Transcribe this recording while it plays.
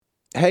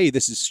Hey,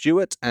 this is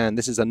Stuart, and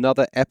this is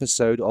another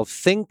episode of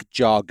Think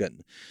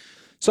Jargon.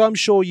 So I'm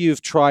sure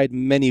you've tried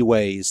many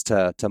ways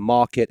to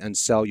market and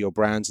sell your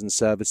brands and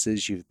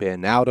services. You've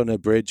been out on a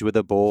bridge with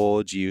a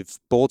board, you've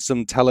bought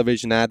some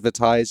television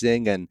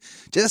advertising, and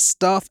just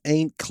stuff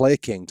ain't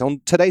clicking.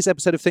 On today's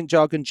episode of Think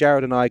Jargon,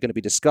 Jared and I are going to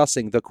be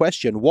discussing the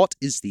question, what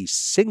is the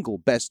single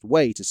best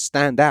way to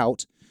stand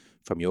out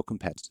from your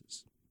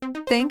competitors?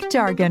 Think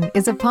Jargon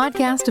is a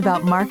podcast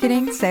about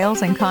marketing,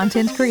 sales, and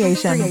content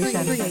creation.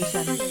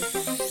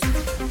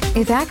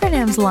 If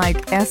acronyms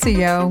like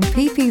SEO,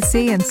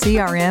 PPC, and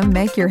CRM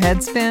make your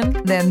head spin,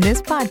 then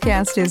this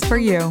podcast is for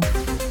you.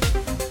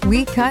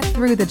 We cut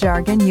through the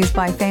jargon used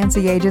by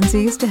fancy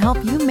agencies to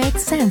help you make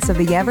sense of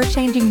the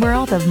ever-changing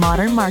world of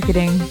modern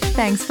marketing.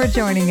 Thanks for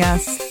joining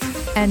us.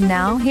 And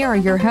now, here are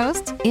your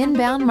hosts,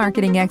 inbound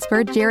marketing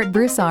expert Jared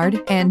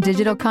Broussard and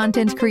digital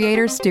content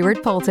creator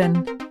Stuart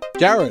Polton.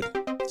 Jared,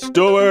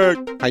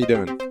 Stuart! how you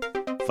doing?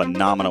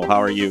 Phenomenal. How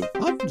are you?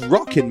 I'm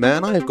rocking,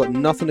 man. I have got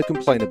nothing to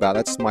complain about.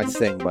 That's my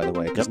thing, by the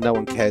way, because no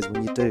one cares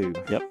when you do.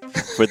 Yep.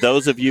 For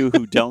those of you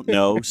who don't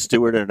know,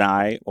 Stuart and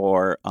I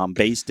are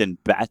based in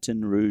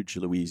Baton Rouge,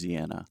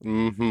 Louisiana.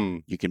 Mm-hmm.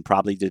 You can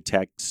probably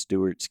detect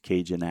Stuart's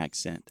Cajun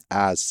accent.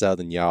 As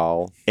Southern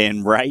y'all.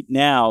 And right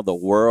now, the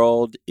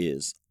world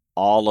is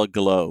all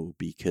aglow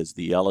because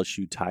the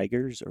LSU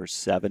Tigers are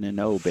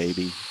 7-0,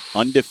 baby.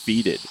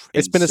 Undefeated.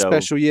 It's been a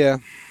special year.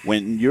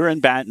 When you're in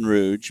Baton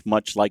Rouge,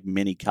 much like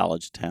many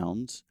college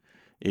towns,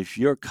 if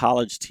your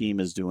college team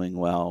is doing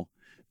well,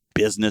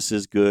 business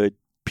is good,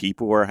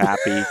 people are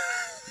happy,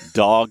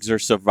 dogs are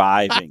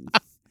surviving.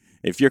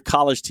 If your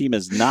college team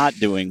is not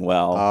doing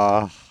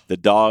well, the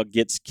dog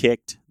gets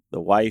kicked,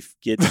 the wife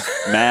gets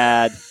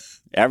mad,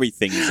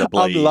 everything's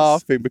ablaze. I'm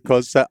laughing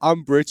because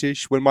I'm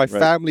British. When my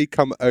family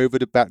come over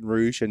to Baton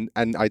Rouge and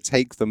I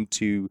take them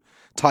to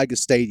Tiger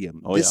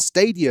Stadium,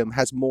 stadium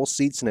has more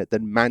seats in it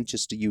than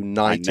Manchester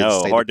United. I know,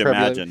 Stadium, hard to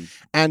imagine.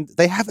 And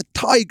they have a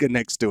tiger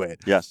next to it.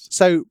 Yes.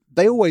 So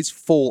they always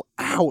fall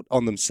out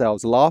on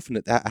themselves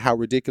laughing at how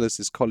ridiculous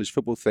this college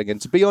football thing.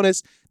 And to be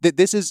honest,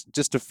 this is,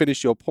 just to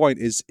finish your point,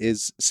 is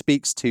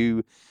speaks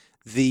to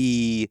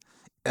the...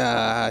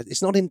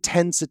 it's not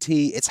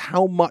intensity, it's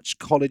how much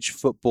college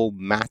football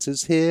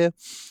matters here.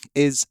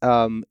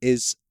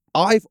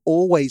 I've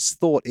always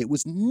thought it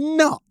was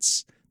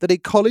nuts that a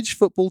college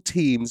football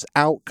team's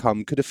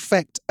outcome could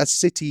affect a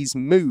city's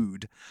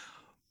mood.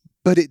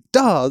 But it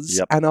does,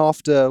 and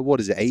after,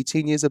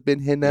 18 years I've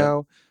been here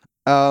now,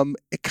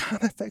 it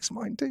kind of affects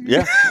mine too.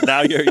 Yeah,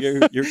 now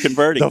you're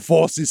converting. The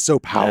force is so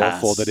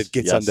powerful that it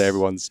gets under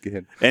everyone's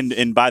skin.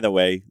 And by the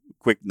way,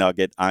 quick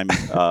nugget, I'm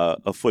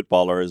a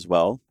footballer as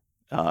well.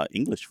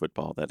 English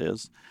football, that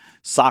is.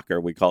 Soccer,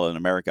 we call it in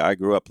America. I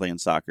grew up playing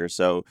soccer.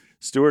 So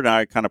Stuart and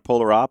I are kind of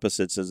polar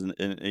opposites.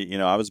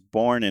 I was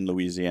born in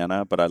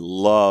Louisiana, but I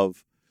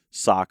love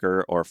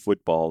soccer or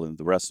football, and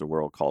the rest of the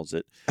world calls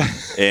it.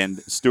 And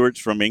Stuart's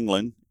from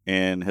England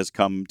and has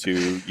come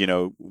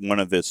to, one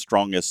of the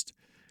strongest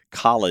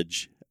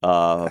college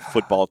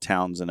football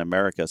towns in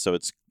America. So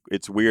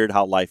it's weird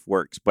how life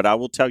works. But I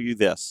will tell you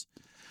this.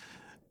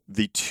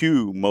 The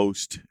two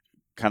most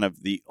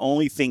the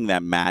only thing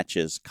that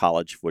matches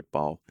college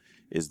football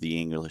is the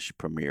English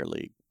Premier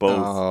League. Both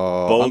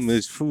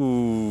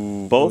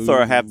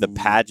have the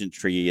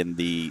pageantry and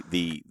the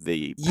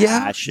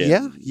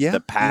passion.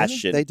 The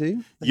passion. Yeah, they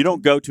do. You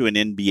don't go to an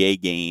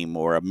NBA game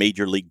or a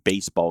Major League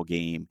Baseball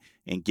game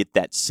and get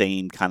that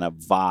same kind of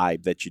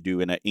vibe that you do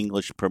in an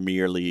English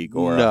Premier League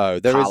or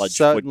there college is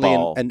certainly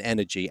football. An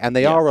energy, and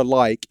they are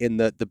alike in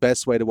that the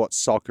best way to watch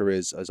soccer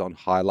is on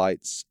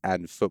highlights,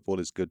 and football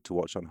is good to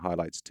watch on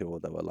highlights too,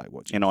 although I like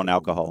watching and on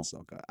alcohol.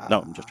 Soccer.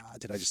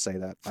 Did I just say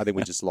that? I think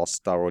we just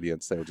lost our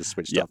audience. They were just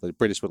switched off. The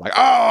British were like,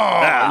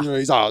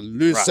 he's a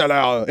loser.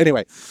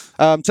 Anyway,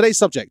 today's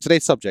subject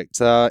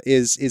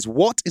is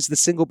what is the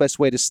single best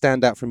way to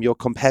stand out from your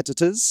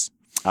competitors?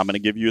 I'm going to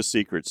give you a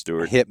secret,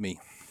 Stuart. Hit me.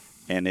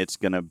 And it's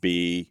going to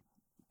be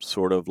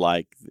sort of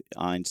like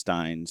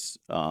Einstein's...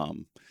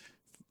 Dude,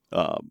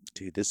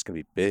 this is going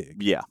to be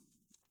big. Yeah.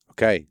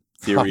 Okay.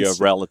 Theory of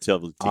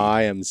relativity.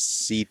 I am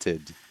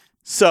seated.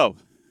 So,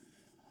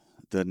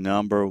 the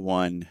number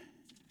one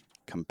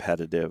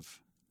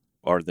competitive,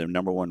 or the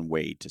number one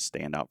way to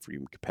stand out for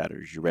your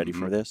competitors. You ready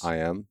for this? I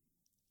am.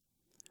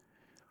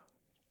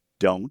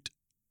 Don't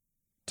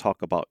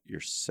talk about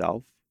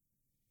yourself.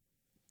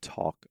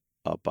 Talk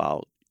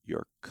about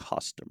your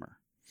customer.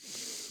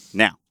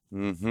 Now,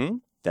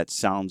 that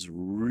sounds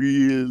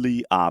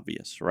really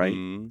obvious, right?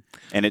 And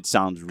it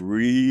sounds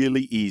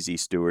really easy,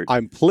 Stuart.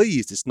 I'm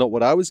pleased. It's not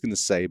what I was going to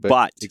say,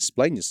 but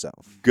explain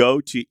yourself. Go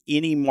to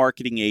any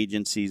marketing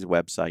agency's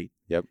website,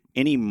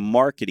 any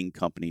marketing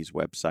company's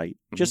website.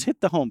 Just hit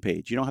the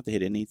homepage. You don't have to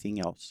hit anything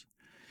else.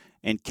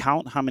 And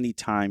count how many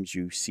times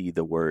you see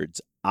the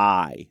words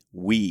I,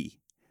 we,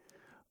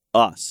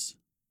 us.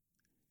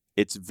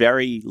 It's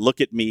very, look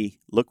at me,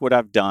 look what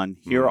I've done.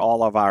 Here are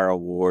all of our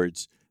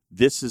awards.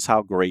 This is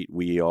how great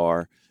we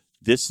are.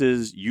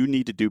 You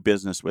need to do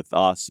business with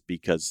us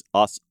because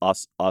us.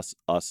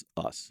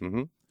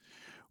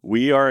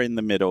 We are in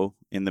the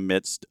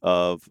midst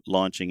of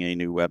launching a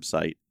new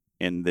website.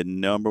 And the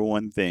number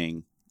one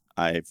thing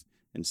I've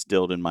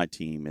instilled in my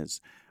team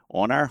is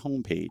on our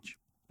homepage,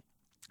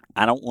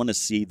 I don't want to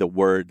see the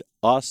word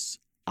us,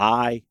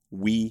 I,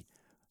 we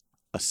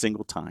a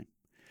single time.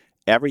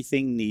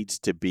 Everything needs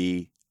to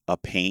be a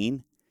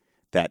pain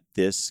that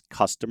this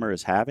customer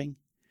is having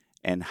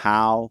and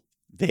how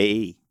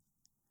they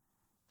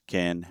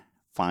can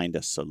find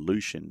a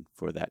solution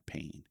for that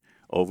pain.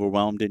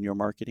 Overwhelmed in your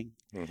marketing?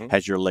 Mm-hmm.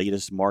 Has your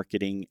latest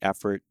marketing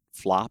effort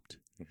flopped?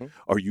 Mm-hmm.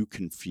 Are you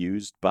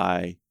confused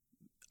by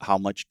how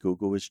much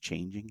Google is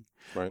changing?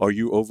 Right. Are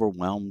you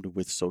overwhelmed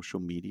with social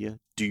media?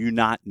 Do you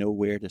not know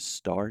where to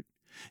start?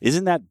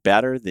 Isn't that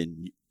better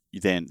than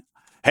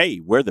hey,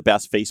 we're the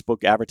best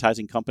Facebook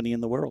advertising company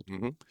in the world?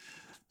 Mm-hmm.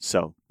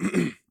 So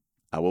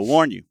I will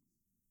warn you,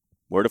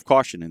 word of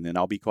caution, and then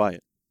I'll be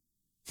quiet.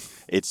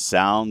 It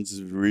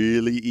sounds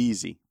really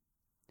easy,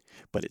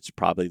 but it's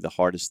probably the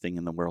hardest thing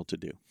in the world to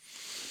do.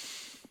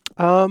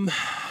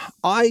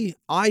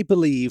 I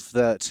believe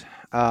that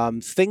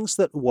things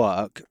that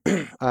work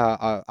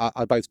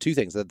are both two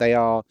things, that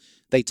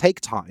they take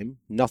time.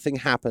 Nothing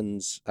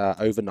happens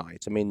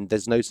overnight. I mean,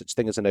 there's no such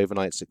thing as an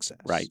overnight success.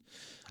 Right.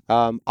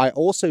 I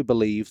also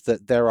believe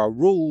that there are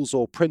rules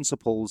or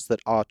principles that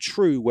are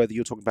true, whether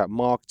you're talking about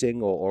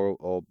marketing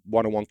or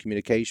one-on-one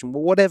communication,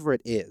 whatever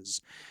it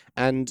is.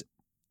 And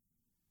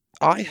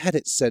I had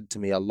it said to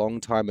me a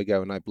long time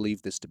ago, and I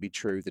believe this to be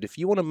true, that if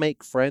you want to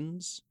make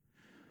friends,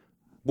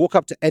 walk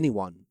up to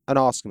anyone and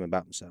ask them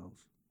about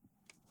themselves.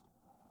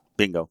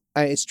 Bingo.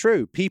 It's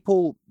true.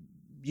 People,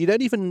 you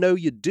don't even know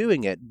you're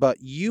doing it,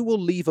 but you will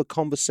leave a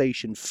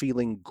conversation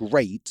feeling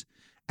great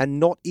and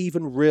not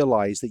even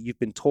realize that you've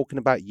been talking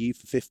about you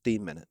for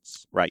 15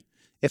 minutes. Right.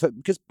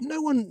 Because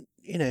no one,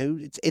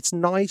 it's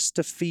nice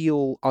to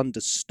feel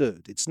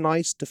understood. It's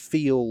nice to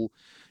feel,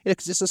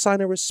 because it's a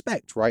sign of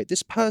respect, right?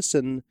 This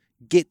person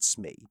gets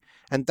me.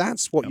 And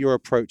that's what your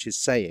approach is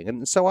saying.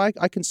 And so I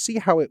can see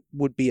how it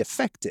would be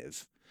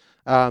effective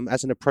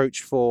as an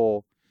approach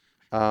for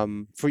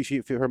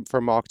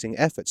marketing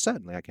efforts.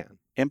 Certainly I can.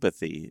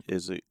 Empathy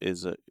is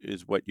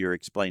what you're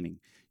explaining.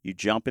 You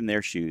jump in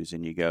their shoes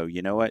and you go,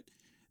 you know what?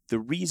 The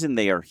reason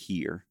they are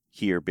here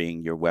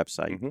being your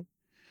website, Mm-hmm.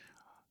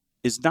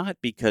 is not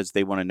because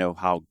they want to know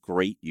how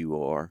great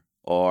you are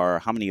or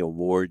how many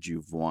awards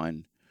you've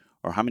won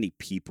or how many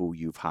people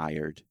you've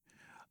hired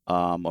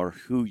or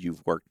who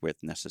you've worked with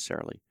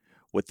necessarily.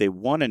 What they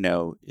want to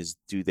know is,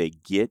 do they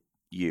get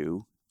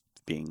you,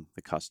 being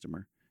the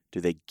customer,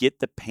 do they get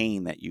the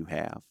pain that you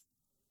have?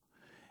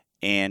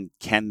 And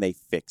can they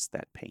fix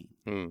that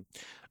pain?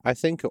 I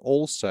think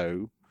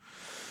also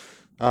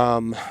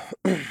a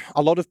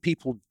lot of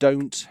people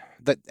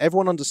that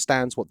everyone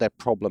understands what their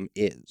problem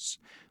is,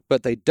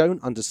 but they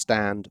don't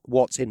understand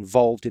what's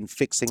involved in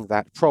fixing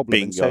that problem.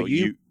 Bingo. And so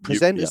you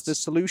present as the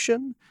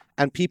solution,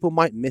 and people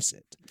might miss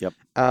it. Yep.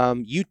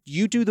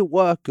 You do the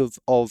work of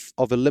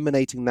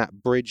eliminating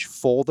that bridge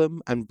for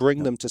them and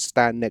bring them to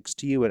stand next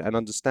to you and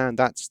understand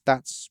that's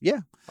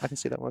I can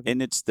see that working.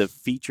 And it's the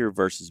feature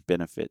versus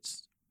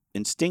benefits.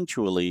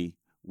 Instinctually,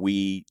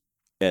 we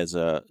as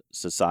a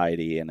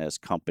society and as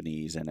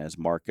companies and as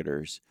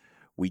marketers,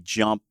 we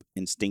jump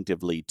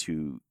instinctively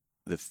to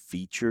the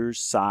features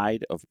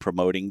side of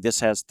promoting. This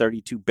has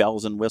 32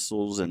 bells and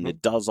whistles and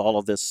it does all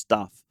of this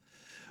stuff,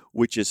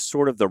 which is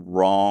sort of the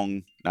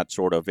wrong, not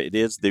sort of, it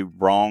is the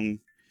wrong,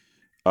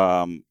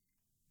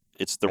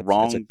 it's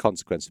a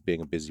consequence of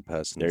being a busy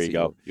person. There you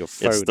go. Your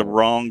phone. It's the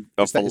wrong.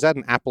 Is that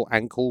an Apple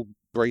ankle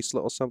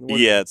bracelet or something?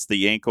 Yeah, it's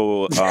the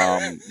ankle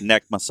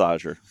neck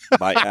massager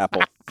by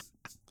Apple.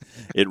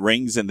 It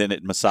rings and then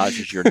it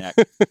massages your neck.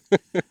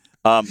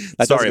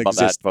 Sorry about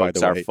that,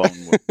 folks. Our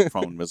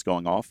phone was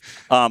going off.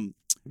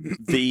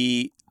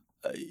 The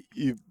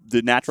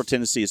natural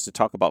tendency is to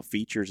talk about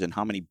features and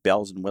how many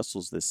bells and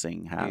whistles this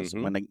thing has.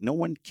 When no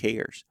one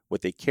cares.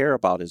 What they care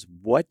about is,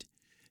 what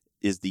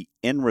is the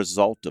end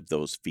result of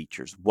those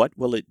features? What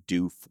will it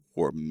do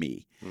for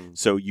me?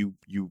 So you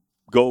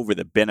go over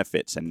the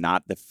benefits and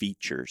not the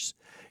features.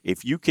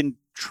 If you can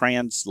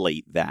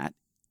translate that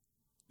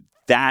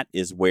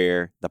is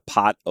where the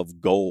pot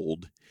of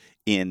gold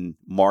in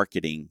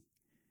marketing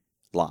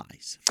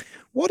lies.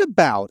 What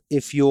about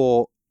if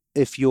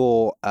if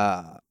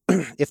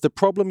the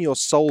problem you're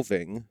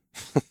solving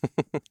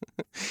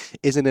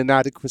is an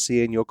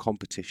inadequacy in your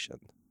competition?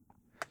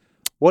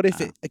 What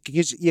if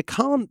because you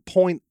can't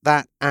point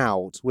that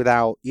out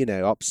without,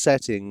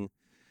 upsetting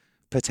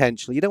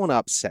potentially. You don't want to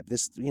upset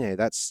this,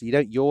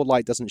 your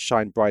light doesn't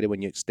shine brighter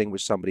when you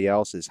extinguish somebody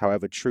else's,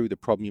 however true the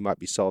problem you might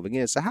be solving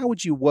is. So how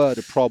would you word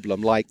a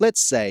problem like,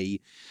 let's say,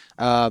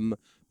 the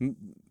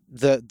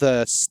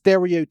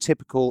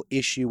stereotypical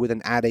issue with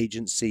an ad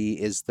agency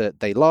is that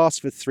they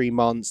last for 3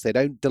 months, they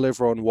don't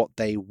deliver on what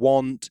they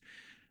want.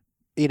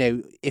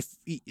 If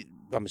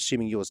I'm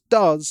assuming yours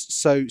does,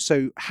 so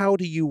how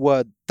do you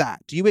word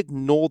that? Do you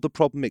ignore the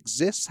problem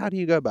exists? How do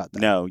you go about that?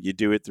 No, you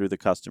do it through the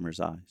customer's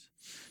eyes.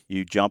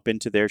 You jump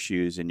into their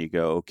shoes and you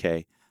go,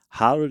 okay,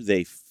 how do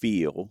they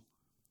feel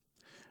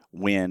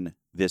when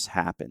this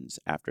happens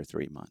after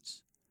 3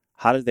 months?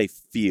 How do they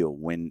feel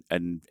when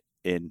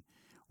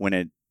when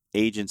an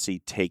agency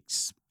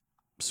takes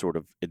sort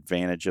of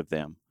advantage of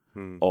them?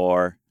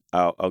 Or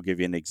I'll give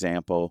you an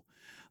example.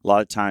 A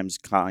lot of times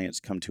clients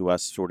come to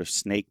us sort of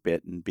snake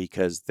bitten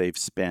because they've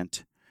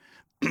spent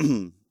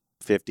 $50,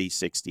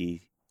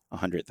 $60,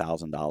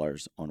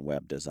 $100,000 on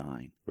web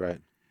design. Right.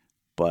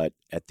 But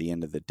at the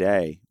end of the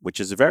day, which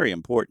is very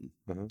important,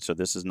 so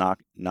this is not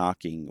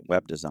knocking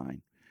web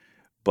design,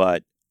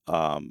 but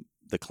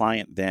the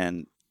client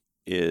then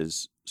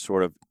is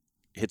sort of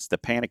hits the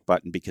panic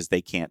button because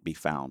they can't be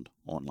found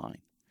online.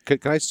 Can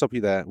I stop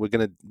you there? We're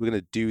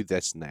gonna do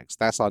this next.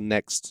 That's our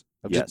next.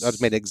 I've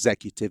just made an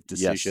executive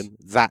decision.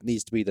 Yes. That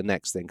needs to be the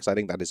next thing because I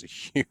think that is a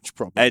huge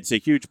problem. It's a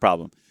huge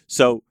problem.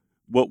 So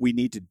what we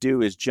need to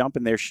do is jump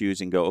in their shoes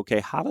and go,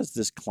 okay, how does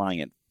this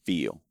client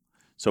feel?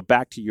 So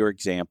back to your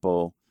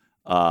example,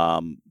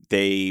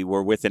 they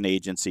were with an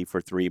agency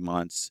for 3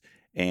 months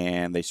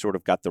and they sort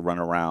of got the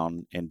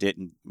runaround and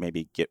didn't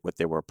maybe get what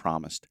they were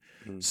promised.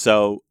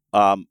 So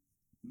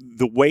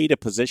the way to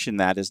position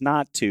that is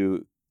not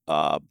to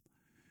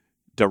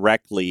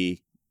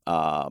directly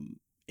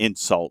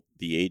insult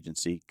the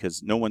agency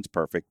because no one's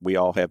perfect. We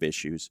all have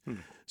issues.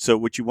 So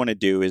what you want to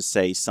do is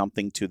say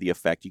something to the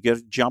effect. You got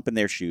to jump in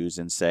their shoes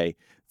and say,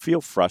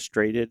 feel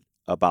frustrated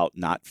about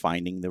not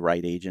finding the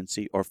right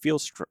agency, or feel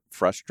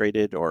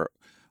frustrated or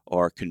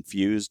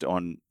confused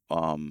on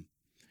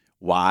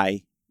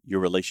why your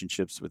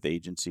relationships with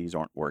agencies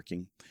aren't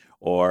working,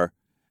 or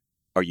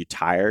are you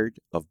tired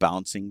of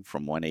bouncing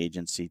from one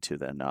agency to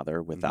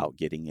another without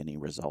getting any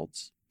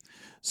results?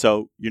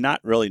 So you're not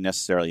really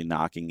necessarily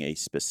knocking a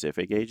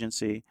specific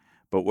agency,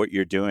 but what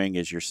you're doing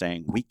is you're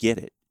saying, we get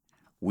it.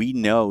 We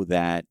know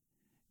that,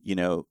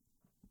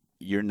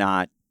 you're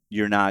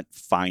not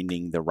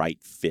finding the right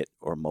fit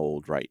or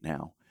mold right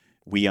now.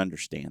 We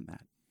understand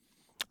that.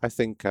 I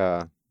think,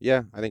 I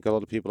think a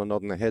lot of people are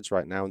nodding their heads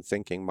right now and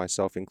thinking,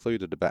 myself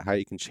included, about how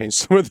you can change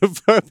some of the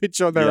verbiage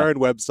on their own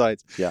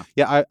websites.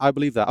 Yeah, I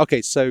believe that.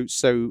 Okay, so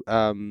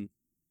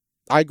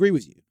I agree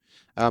with you.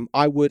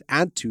 I would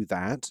add to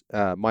that,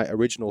 my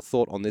original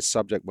thought on this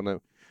subject when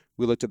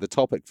we looked at the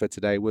topic for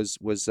today was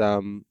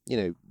the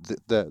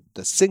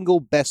single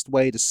best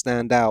way to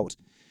stand out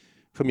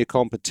from your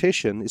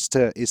competition is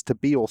to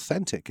be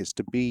authentic, is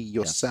to be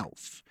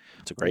yourself.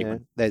 It's a great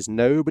one. There's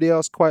nobody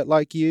else quite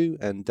like you,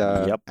 and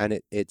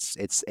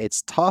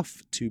it's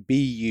tough to be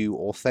you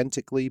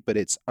authentically, but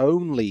it's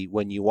only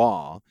when you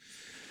are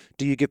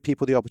do you give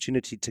people the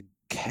opportunity to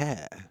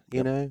care.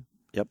 You know.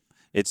 Yep.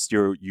 It's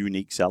your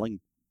unique selling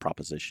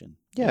proposition.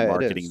 Yeah, in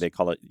marketing they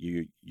call it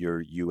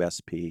your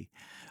USP.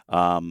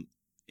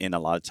 And a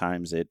lot of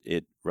times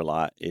it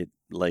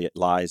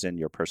lies in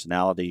your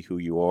personality, who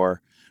you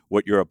are,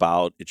 what you're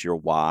about. It's your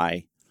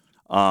why.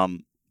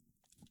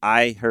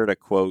 I heard a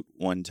quote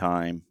one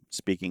time,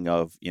 speaking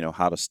of,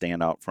 how to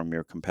stand out from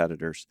your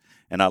competitors,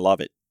 and I love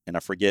it. And I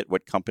forget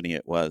what company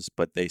it was,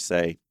 but they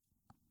said,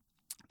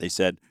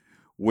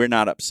 we're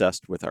not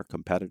obsessed with our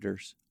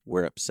competitors.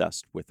 We're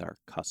obsessed with our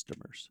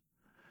customers.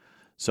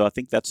 So I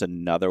think that's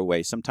another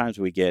way. Sometimes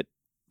we get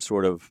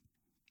sort of,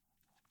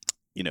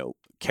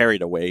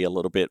 carried away a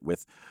little bit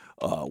with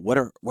what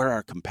are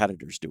our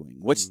competitors doing?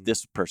 What's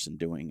this person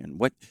doing?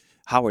 And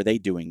how are they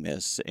doing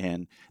this?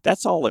 And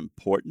that's all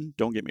important.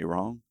 Don't get me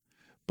wrong,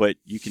 but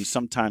you can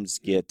sometimes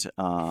get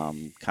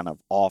kind of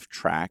off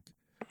track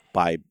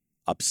by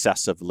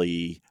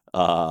obsessively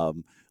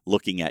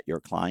looking at your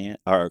client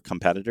or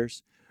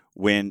competitors,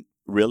 when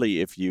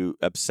really, if you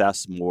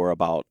obsess more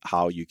about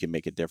how you can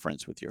make a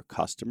difference with your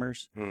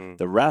customers,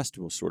 the rest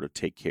will sort of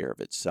take care of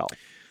itself.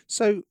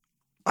 So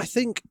I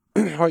think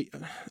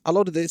a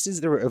lot of this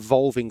is their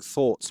evolving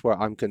thoughts where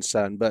I'm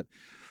concerned, but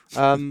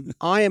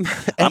I'm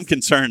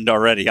concerned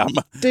already.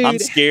 I'm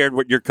scared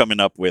what you're coming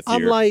up with here.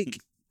 I'm like,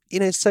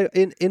 so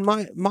in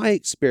my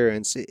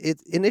experience,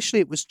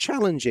 initially it was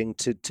challenging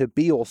to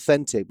be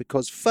authentic,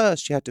 because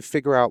first you had to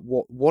figure out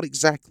what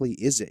exactly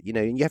is it,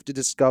 and you have to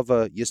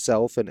discover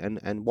yourself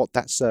and what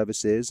that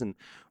service is. And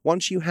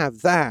once you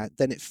have that,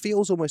 then it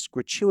feels almost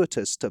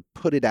gratuitous to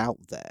put it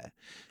out there.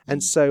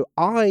 And so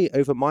I,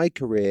 over my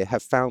career,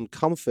 have found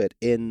comfort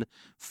in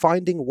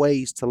finding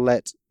ways to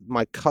let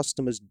my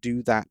customers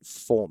do that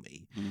for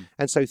me.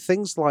 And so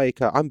things like,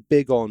 I'm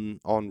big on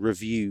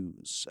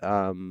reviews.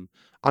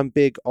 I'm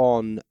big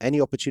on any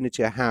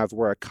opportunity I have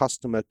where a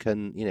customer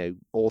can,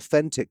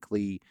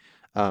 authentically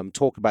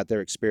talk about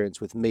their experience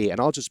with me, and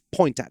I'll just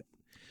point at it,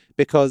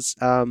 because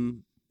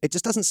it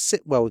just doesn't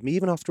sit well with me,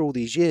 even after all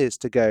these years,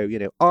 to go,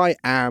 I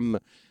am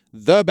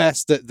the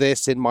best at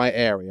this in my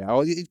area.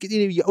 Or,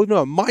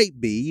 it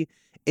might be.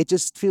 It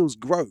just feels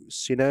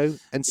gross,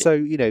 And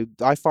so,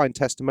 I find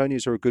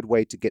testimonials are a good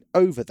way to get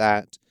over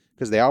that,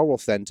 because they are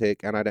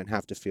authentic, and I don't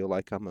have to feel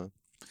like I'm a...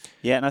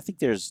 Yeah, and I think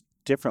there's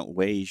different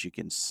ways you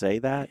can say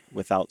that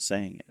without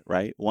saying it,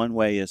 right? One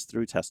way is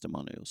through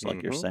testimonials,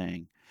 like you're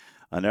saying.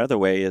 Another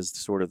way is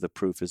sort of the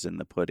proof is in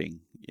the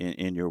pudding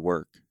in your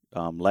work.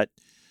 Let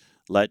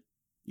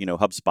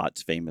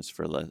HubSpot's famous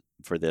for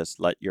this.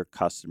 Let your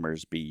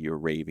customers be your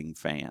raving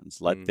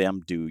fans. Let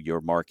them do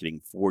your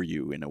marketing for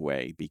you in a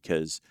way,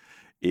 because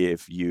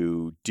if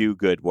you do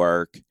good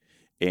work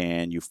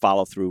and you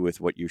follow through with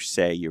what you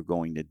say you're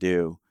going to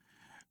do,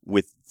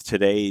 with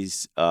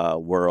today's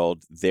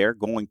world, they're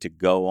going to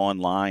go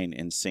online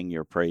and sing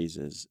your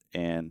praises.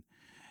 And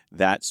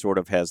that sort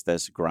of has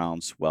this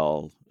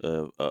groundswell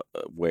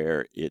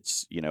where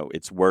it's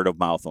word of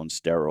mouth on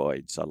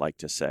steroids, I like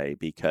to say,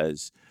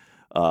 because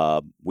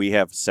we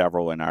have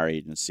several in our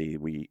agency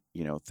we,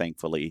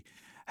 thankfully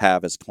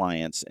have as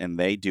clients, and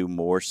they do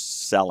more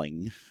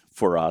selling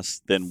for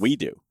us than we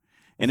do.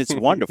 And it's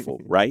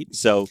wonderful, right?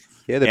 So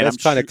yeah, the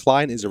best kind of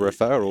client is a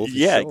referral.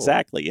 Yeah, sure.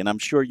 Exactly. And I'm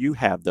sure you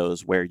have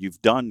those where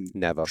you've done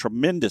Never.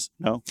 Tremendous.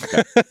 No?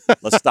 Okay.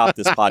 Let's stop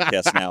this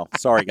podcast now.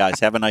 Sorry, guys.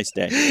 Have a nice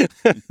day.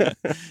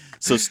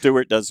 So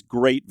Stuart does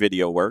great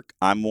video work.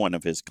 I'm one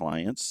of his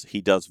clients.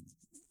 He does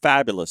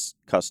fabulous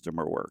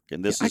customer work,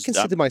 and this I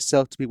consider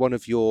myself to be one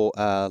of your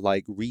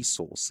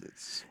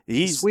resources.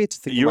 It's weird to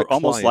think you're of my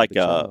almost client, like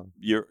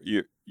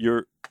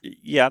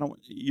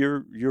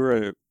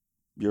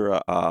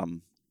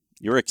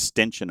you're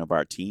extension of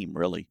our team,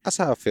 really. That's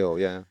how I feel.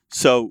 Yeah.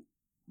 So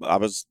I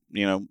was,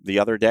 the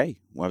other day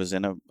I was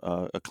in a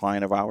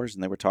client of ours,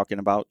 and they were talking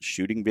about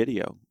shooting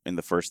video, and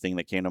the first thing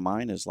that came to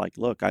mind is like,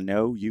 look, I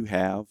know you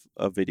have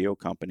a video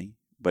company,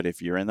 but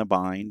if you're in the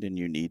bind and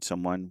you need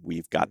someone,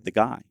 we've got the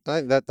guy.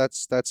 I think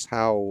that's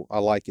how I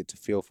like it to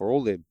feel for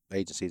all the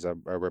agencies I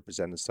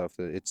represent and stuff.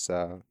 That it's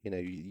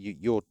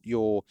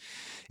you're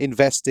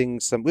investing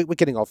some. We're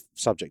getting off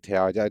subject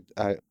here.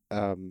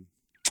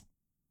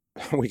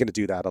 We're going to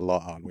do that a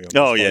lot, aren't we?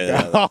 Oh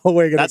yeah,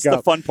 we're going to That's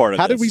the fun part of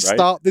How this. Did we right?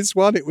 start this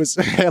one? It was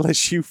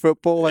LSU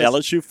football.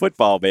 LSU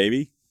football,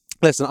 baby.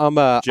 Listen, I'm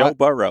Joe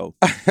Burrow.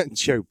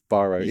 Joe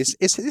Burrow. Is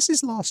this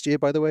his last year,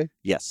 by the way?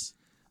 Yes.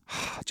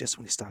 Just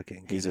when he started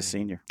getting good. He's a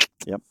senior.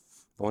 Yep.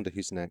 I wonder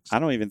who's next. I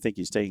don't even think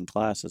he's taking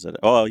classes at.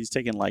 Oh, he's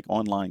taking like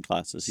online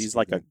classes. He's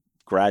like a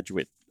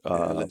graduate.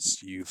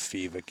 LSU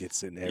fever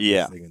gets in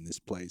everything in this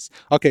place.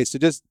 Okay, so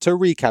just to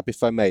recap,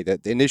 if I may,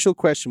 that the initial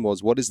question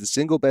was, what is the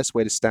single best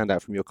way to stand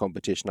out from your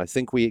competition? I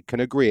think we can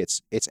agree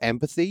it's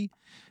empathy,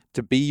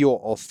 to be your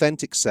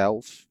authentic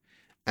self,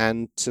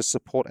 and to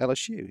support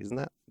LSU. Isn't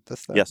that the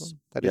third one?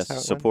 That is how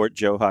it support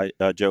Joe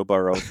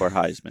Burrow for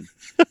Heisman.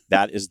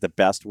 That is the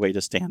best way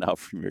to stand out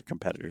from your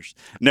competitors.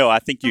 No, I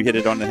think you hit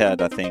it on the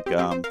head. I think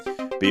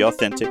be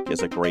authentic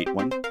is a great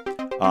one.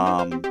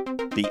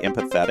 Be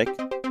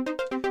empathetic.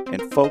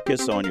 And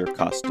focus on your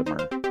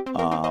customer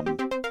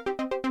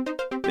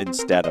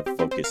instead of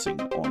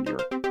focusing on your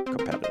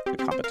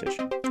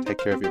competition. Take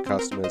care of your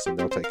customers, and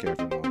they'll take care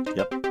of you more.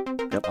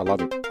 Yep. I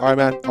love it. All right,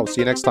 man. I'll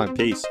see you next time.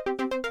 Peace.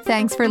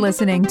 Thanks for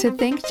listening to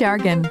Think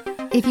Jargon.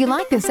 If you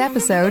like this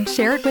episode,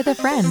 share it with a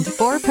friend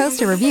or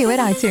post a review at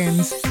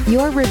iTunes.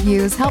 Your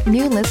reviews help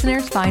new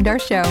listeners find our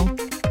show.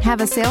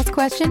 Have a sales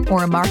question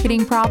or a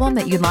marketing problem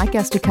that you'd like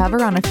us to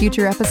cover on a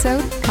future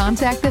episode?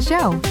 Contact the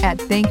show at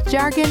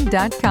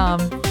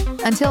thinkjargon.com.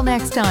 Until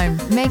next time,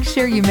 make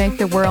sure you make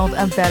the world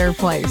a better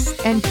place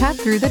and cut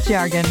through the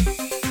jargon.